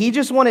 and he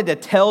just wanted to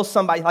tell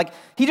somebody, like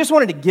he just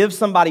wanted to give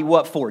somebody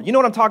what for. You know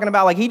what I'm talking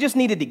about? Like he just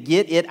needed to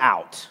get it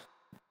out.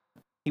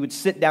 He would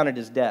sit down at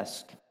his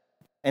desk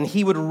and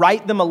he would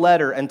write them a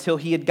letter until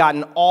he had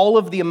gotten all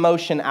of the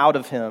emotion out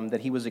of him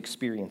that he was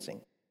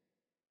experiencing.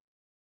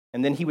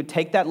 And then he would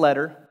take that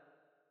letter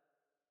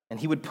and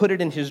he would put it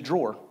in his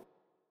drawer.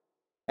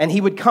 And he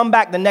would come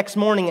back the next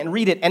morning and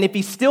read it. And if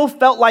he still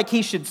felt like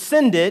he should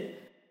send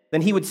it,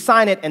 then he would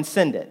sign it and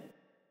send it.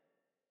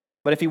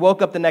 But if he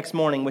woke up the next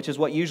morning, which is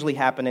what usually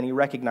happened, and he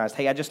recognized,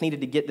 hey, I just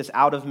needed to get this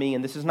out of me,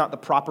 and this is not the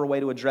proper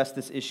way to address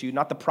this issue,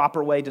 not the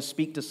proper way to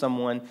speak to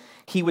someone,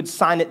 he would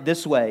sign it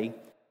this way,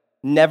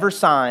 never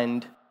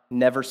signed,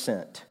 never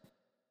sent,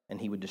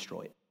 and he would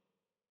destroy it.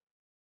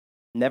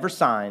 Never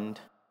signed,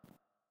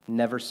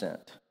 never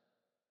sent.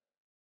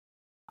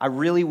 I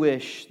really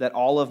wish that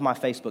all of my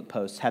Facebook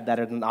posts had that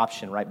as an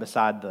option right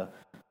beside the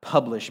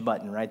publish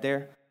button right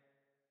there.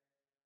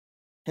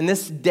 In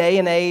this day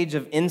and age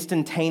of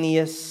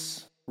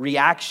instantaneous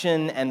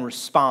reaction and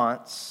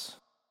response,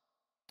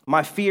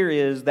 my fear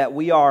is that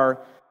we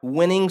are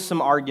winning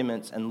some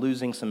arguments and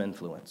losing some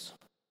influence.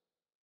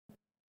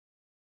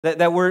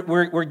 That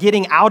we're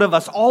getting out of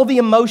us all the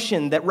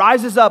emotion that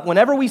rises up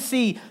whenever we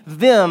see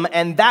them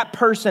and that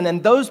person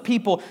and those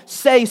people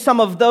say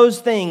some of those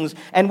things,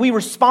 and we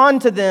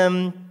respond to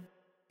them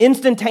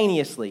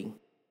instantaneously,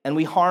 and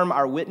we harm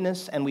our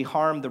witness and we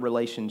harm the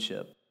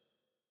relationship.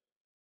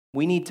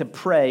 We need to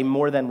pray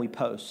more than we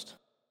post.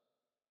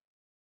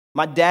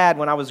 My dad,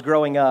 when I was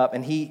growing up,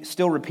 and he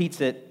still repeats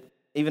it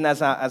even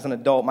as an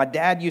adult, my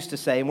dad used to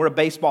say, and we're a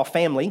baseball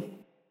family,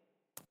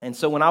 and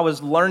so when I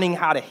was learning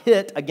how to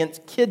hit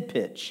against kid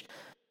pitch,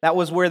 that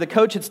was where the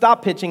coach had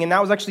stopped pitching, and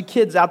that was actually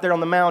kids out there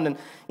on the mound. And,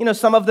 you know,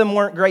 some of them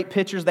weren't great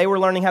pitchers. They were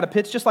learning how to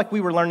pitch just like we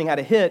were learning how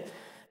to hit.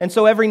 And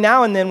so every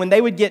now and then when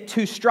they would get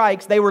 2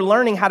 strikes, they were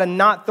learning how to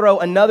not throw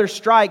another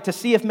strike to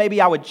see if maybe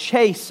I would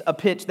chase a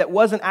pitch that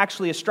wasn't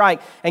actually a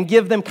strike and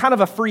give them kind of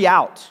a free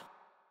out.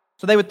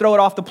 So they would throw it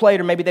off the plate,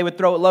 or maybe they would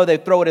throw it low,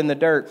 they'd throw it in the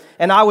dirt.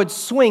 And I would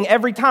swing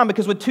every time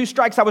because with 2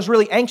 strikes, I was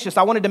really anxious.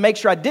 I wanted to make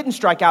sure I didn't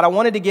strike out. I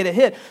wanted to get a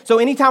hit. So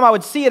anytime I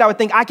would see it, I would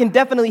think, I can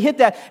definitely hit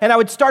that. And I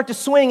would start to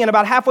swing, and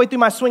about halfway through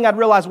my swing, I'd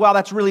realize, wow,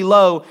 that's really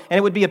low. And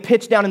it would be a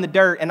pitch down in the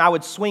dirt, and I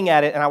would swing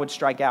at it, and I would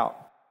strike out.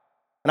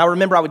 And I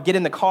remember I would get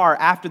in the car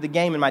after the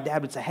game, and my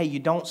dad would say, hey, you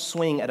don't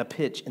swing at a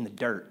pitch in the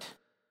dirt.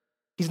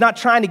 He's not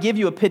trying to give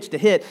you a pitch to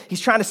hit.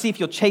 He's trying to see if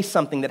you'll chase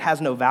something that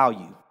has no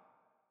value.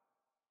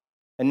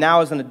 And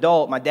now as an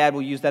adult, my dad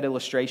will use that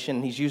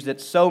illustration. He's used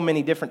it so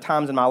many different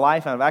times in my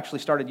life, and I've actually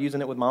started using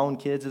it with my own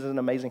kids. Isn't it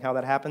amazing how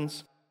that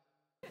happens?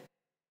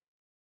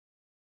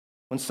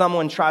 When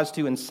someone tries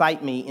to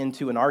incite me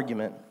into an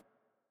argument,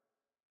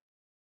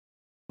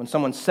 when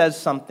someone says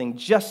something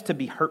just to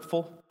be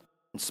hurtful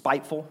and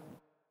spiteful,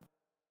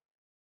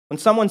 when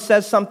someone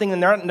says something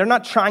and they're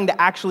not trying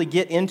to actually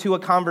get into a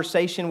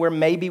conversation where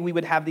maybe we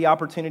would have the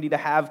opportunity to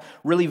have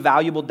really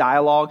valuable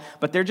dialogue,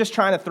 but they're just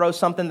trying to throw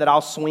something that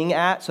I'll swing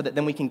at so that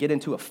then we can get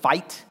into a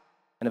fight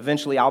and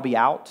eventually I'll be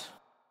out,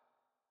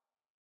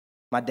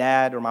 my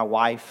dad or my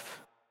wife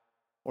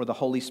or the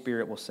Holy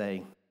Spirit will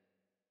say,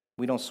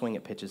 we don't swing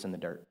at pitches in the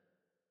dirt.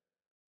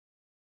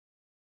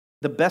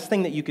 the best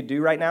thing that you could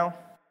do right now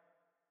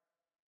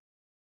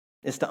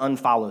is to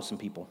unfollow some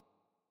people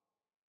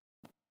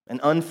and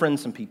unfriend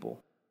some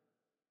people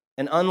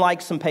and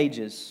unlike some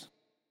pages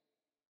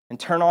and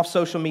turn off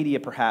social media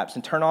perhaps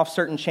and turn off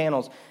certain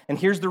channels. And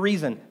here's the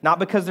reason, not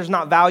because there's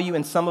not value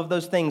in some of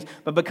those things,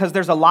 but because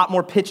there's a lot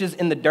more pitches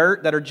in the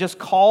dirt that are just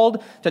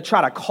called to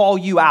try to call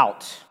you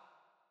out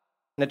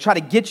and to try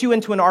to get you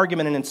into an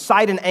argument and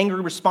incite an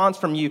angry response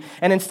from you.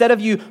 And instead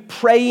of you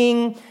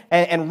praying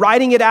and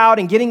writing it out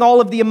and getting all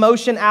of the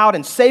emotion out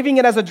and saving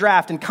it as a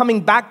draft and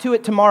coming back to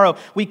it tomorrow,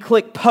 we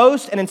click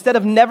post, and instead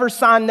of never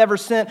signed, never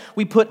sent,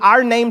 we put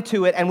our name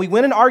to it and we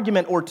win an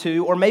argument or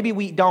two, or maybe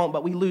we don't,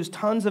 but we lose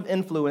tons of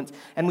influence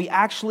and we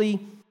actually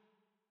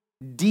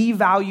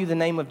devalue the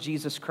name of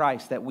Jesus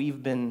Christ that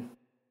we've been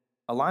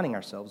aligning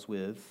ourselves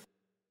with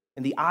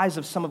in the eyes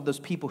of some of those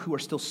people who are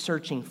still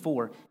searching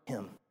for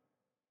Him.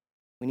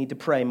 We need to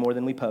pray more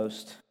than we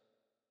post.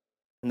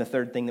 And the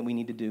third thing that we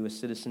need to do as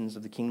citizens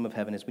of the kingdom of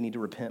heaven is we need to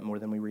repent more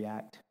than we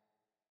react.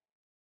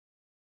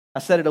 I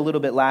said it a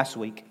little bit last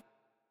week,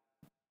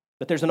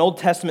 but there's an Old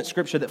Testament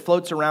scripture that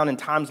floats around in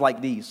times like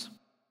these.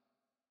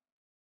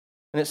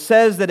 And it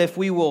says that if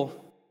we will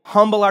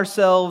humble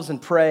ourselves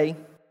and pray, and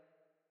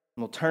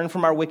we'll turn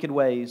from our wicked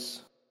ways,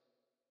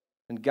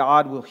 then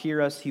God will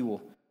hear us, He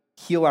will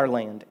heal our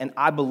land. And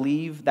I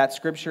believe that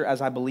scripture, as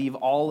I believe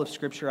all of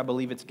scripture. I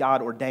believe it's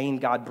God ordained,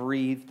 God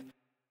breathed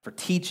for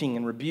teaching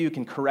and rebuke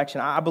and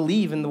correction. I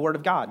believe in the word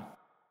of God.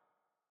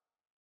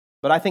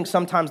 But I think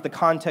sometimes the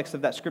context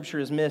of that scripture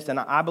is missed, and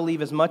I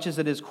believe as much as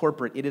it is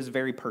corporate, it is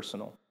very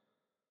personal.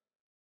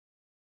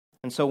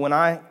 And so when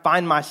I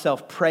find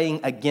myself praying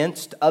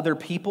against other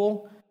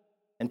people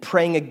and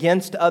praying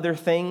against other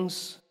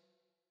things,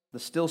 the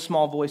still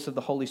small voice of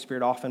the Holy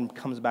Spirit often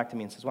comes back to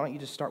me and says, why don't you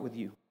just start with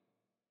you?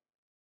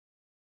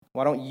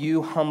 Why don't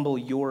you humble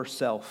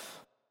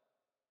yourself?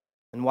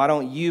 And why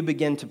don't you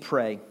begin to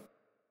pray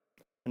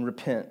and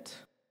repent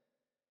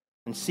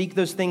and seek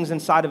those things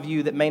inside of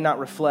you that may not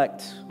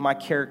reflect my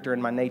character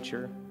and my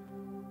nature?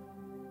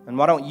 And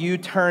why don't you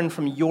turn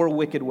from your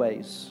wicked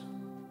ways?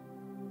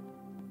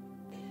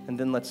 And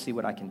then let's see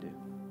what I can do.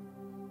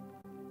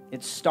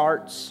 It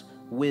starts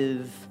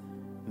with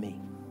me.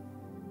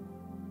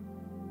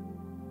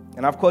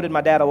 And I've quoted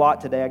my dad a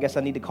lot today. I guess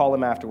I need to call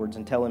him afterwards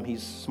and tell him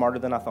he's smarter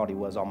than I thought he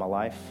was all my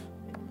life.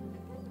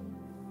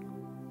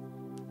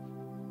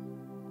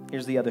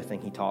 Here's the other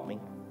thing he taught me.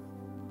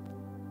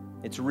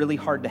 It's really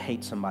hard to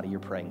hate somebody you're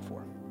praying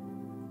for.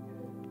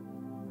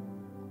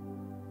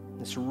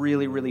 It's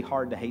really, really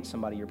hard to hate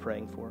somebody you're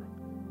praying for.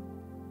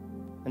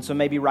 And so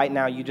maybe right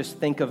now you just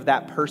think of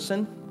that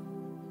person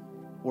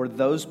or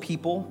those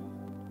people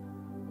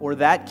or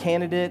that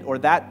candidate or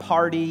that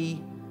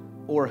party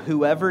or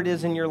whoever it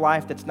is in your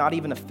life that's not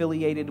even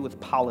affiliated with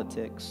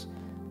politics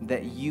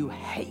that you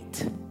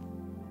hate.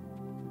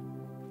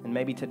 And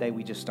maybe today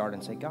we just start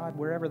and say, God,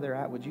 wherever they're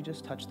at, would you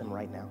just touch them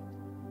right now?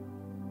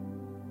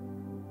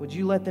 Would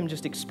you let them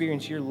just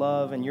experience your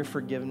love and your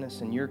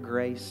forgiveness and your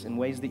grace in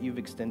ways that you've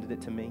extended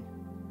it to me?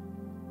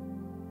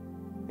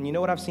 And you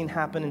know what I've seen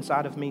happen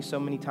inside of me so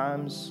many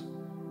times?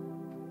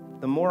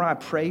 The more I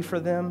pray for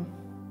them,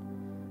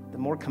 the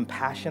more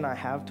compassion I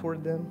have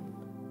toward them.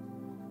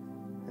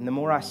 And the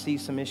more I see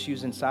some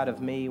issues inside of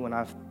me when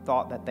I've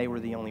thought that they were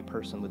the only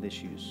person with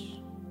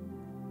issues.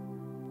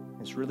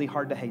 It's really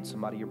hard to hate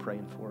somebody you're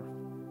praying for.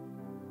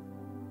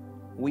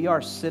 We are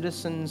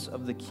citizens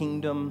of the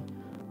kingdom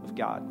of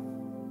God.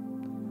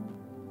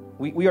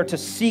 We are to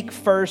seek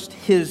first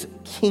His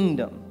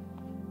kingdom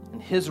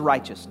and His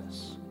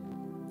righteousness.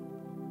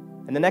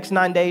 In the next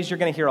 9 days, you're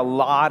going to hear a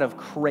lot of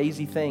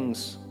crazy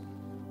things.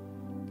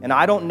 And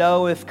I don't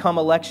know if come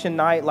election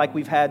night, like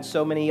we've had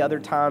so many other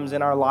times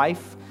in our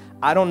life,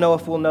 I don't know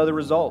if we'll know the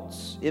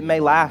results. It may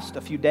last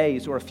a few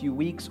days or a few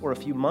weeks or a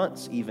few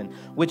months even,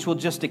 which will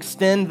just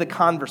extend the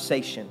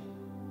conversation.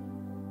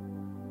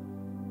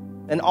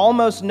 And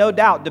almost no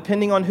doubt,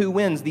 depending on who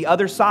wins, the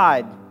other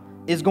side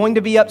is going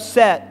to be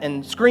upset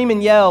and scream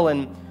and yell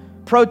and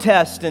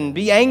protest and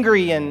be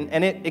angry,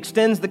 and it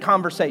extends the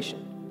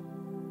conversation.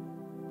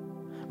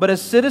 But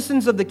as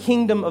citizens of the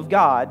kingdom of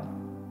God,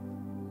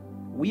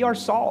 we are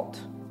salt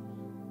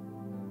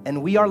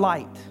and we are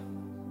light.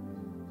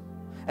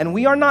 And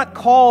we are not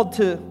called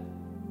to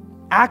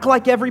act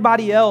like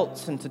everybody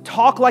else and to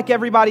talk like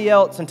everybody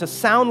else and to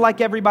sound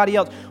like everybody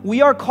else.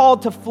 We are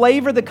called to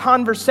flavor the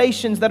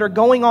conversations that are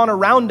going on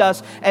around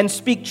us and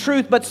speak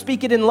truth, but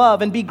speak it in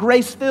love and be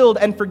grace-filled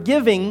and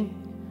forgiving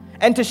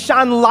and to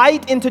shine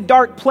light into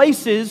dark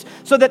places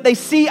so that they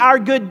see our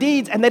good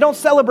deeds and they don't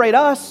celebrate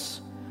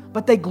us,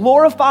 but they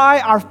glorify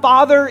our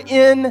Father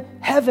in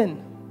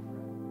heaven.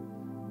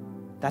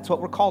 That's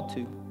what we're called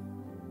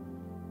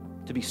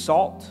to be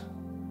salt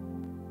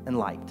and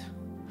light.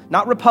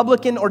 Not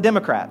Republican or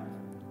Democrat.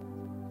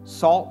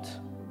 Salt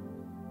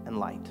and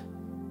light.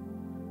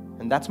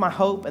 And that's my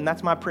hope and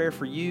that's my prayer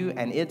for you,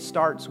 and it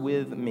starts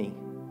with me.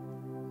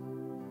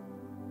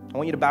 I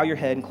want you to bow your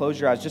head and close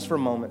your eyes just for a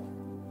moment.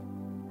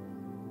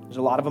 There's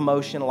a lot of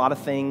emotion, a lot of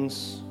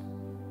things.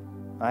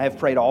 I have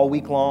prayed all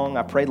week long.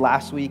 I prayed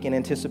last week in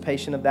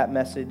anticipation of that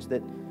message,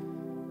 that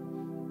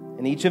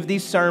in each of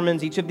these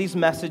sermons, each of these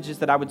messages,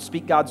 that I would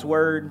speak God's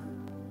word,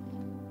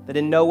 that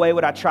in no way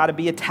would I try to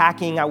be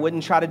attacking. I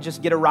wouldn't try to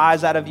just get a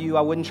rise out of you.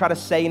 I wouldn't try to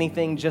say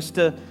anything just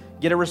to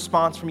get a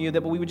response from you,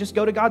 but we would just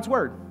go to God's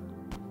word.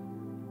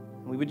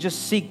 We would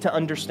just seek to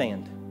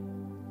understand.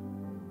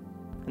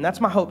 And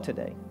that's my hope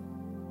today.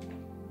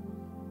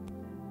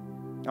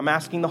 I'm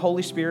asking the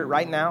Holy Spirit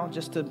right now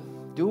just to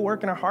do a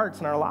work in our hearts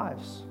and our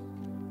lives.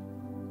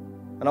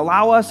 And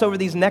allow us over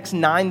these next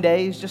 9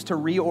 days just to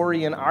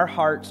reorient our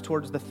hearts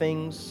towards the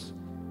things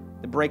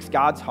that breaks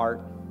God's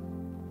heart,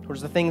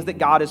 towards the things that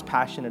God is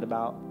passionate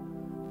about,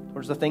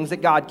 towards the things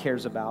that God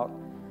cares about,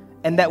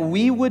 and that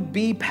we would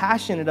be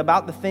passionate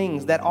about the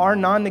things that are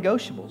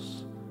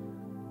non-negotiables.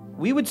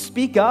 We would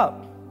speak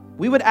up.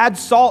 We would add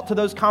salt to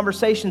those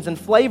conversations and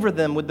flavor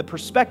them with the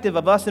perspective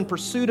of us in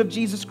pursuit of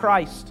Jesus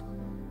Christ.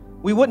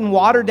 We wouldn't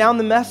water down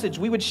the message.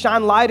 We would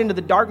shine light into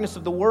the darkness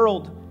of the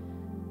world.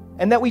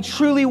 And that we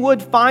truly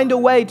would find a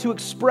way to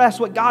express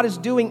what God is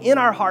doing in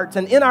our hearts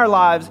and in our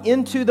lives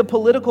into the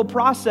political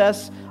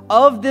process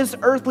of this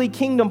earthly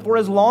kingdom for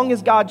as long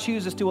as God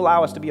chooses to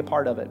allow us to be a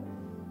part of it.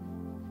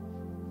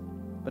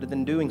 But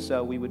in doing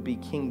so, we would be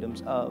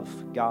kingdoms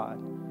of God,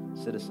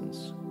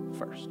 citizens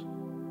first.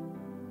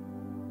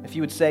 If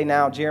you would say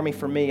now, Jeremy,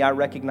 for me, I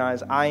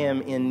recognize I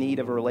am in need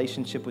of a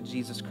relationship with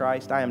Jesus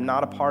Christ. I am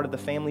not a part of the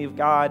family of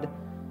God.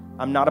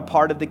 I'm not a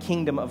part of the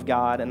kingdom of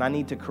God, and I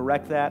need to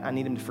correct that. I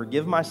need Him to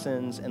forgive my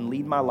sins and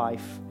lead my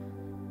life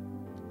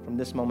from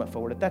this moment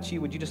forward. If that's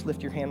you, would you just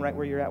lift your hand right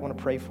where you're at? I want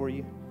to pray for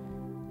you.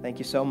 Thank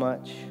you so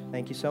much.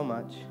 Thank you so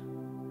much.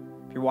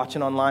 If you're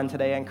watching online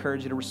today, I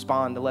encourage you to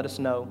respond, to let us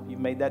know you've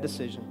made that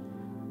decision.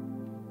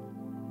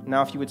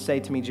 Now, if you would say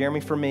to me,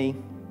 Jeremy, for me,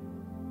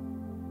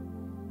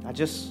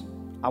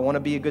 I want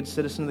to be a good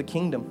citizen of the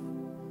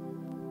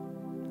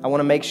kingdom. I want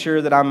to make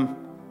sure that I'm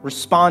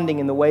responding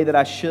in the way that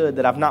I should,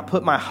 that I've not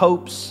put my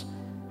hopes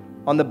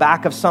on the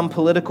back of some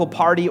political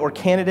party or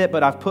candidate,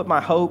 but I've put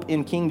my hope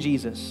in King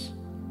Jesus.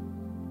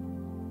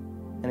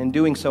 And in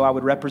doing so, I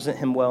would represent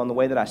Him well in the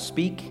way that I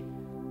speak,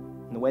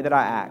 in the way that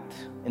I act,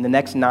 in the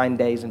next 9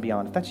 days and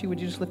beyond. If that's you, would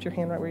you just lift your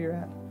hand right where you're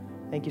at?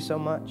 Thank you so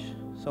much.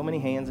 So many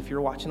hands. If you're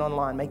watching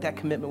online, make that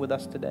commitment with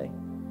us today.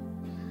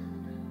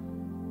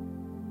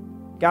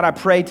 God, I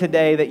pray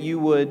today that you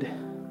would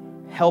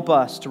help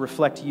us to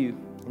reflect you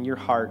and your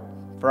heart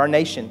for our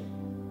nation,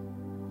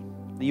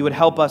 that you would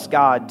help us,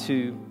 God,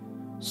 to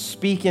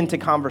speak into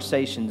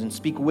conversations and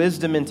speak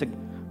wisdom into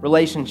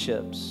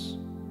relationships.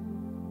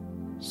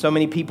 So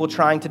many people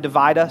trying to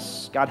divide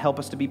us. God, help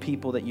us to be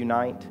people that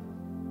unite.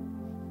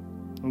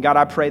 And God,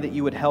 I pray that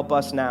you would help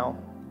us now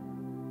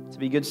to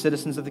be good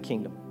citizens of the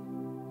kingdom.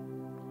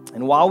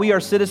 And while we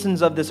are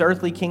citizens of this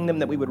earthly kingdom,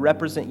 that we would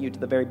represent you to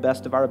the very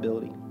best of our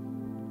ability.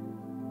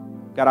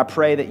 God, I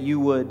pray that you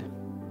would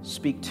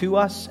speak to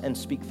us and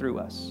speak through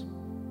us.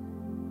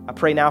 I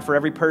pray now for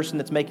every person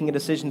that's making a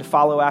decision to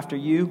follow after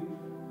you.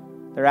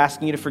 They're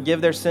asking you to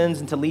forgive their sins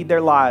and to lead their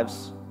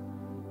lives.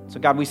 So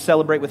God, we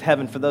celebrate with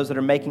heaven for those that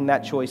are making that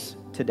choice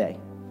today.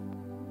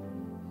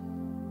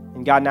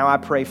 And God, now I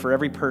pray for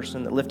every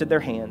person that lifted their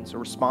hands or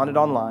responded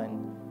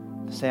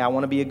online to say, I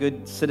want to be a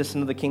good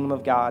citizen of the kingdom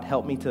of God.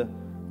 Help me to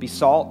be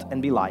salt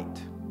and be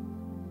light.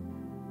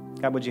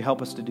 God, would you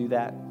help us to do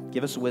that?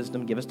 Give us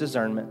wisdom, give us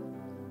discernment.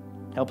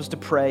 Help us to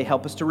pray,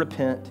 help us to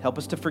repent, help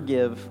us to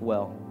forgive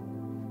well.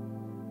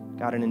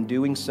 God, and in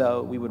doing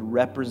so, we would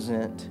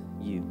represent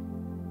you.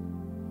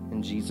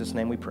 In Jesus'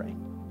 name we pray.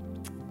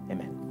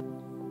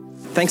 Amen.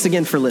 Thanks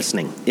again for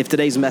listening. If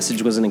today's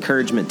message was an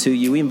encouragement to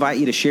you, we invite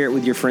you to share it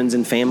with your friends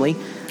and family.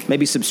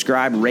 Maybe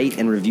subscribe, rate,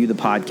 and review the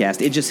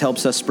podcast. It just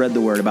helps us spread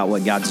the word about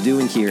what God's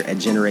doing here at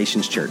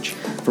Generations Church.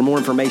 For more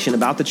information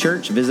about the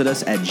church, visit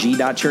us at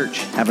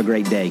g.church. Have a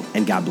great day,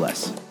 and God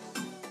bless.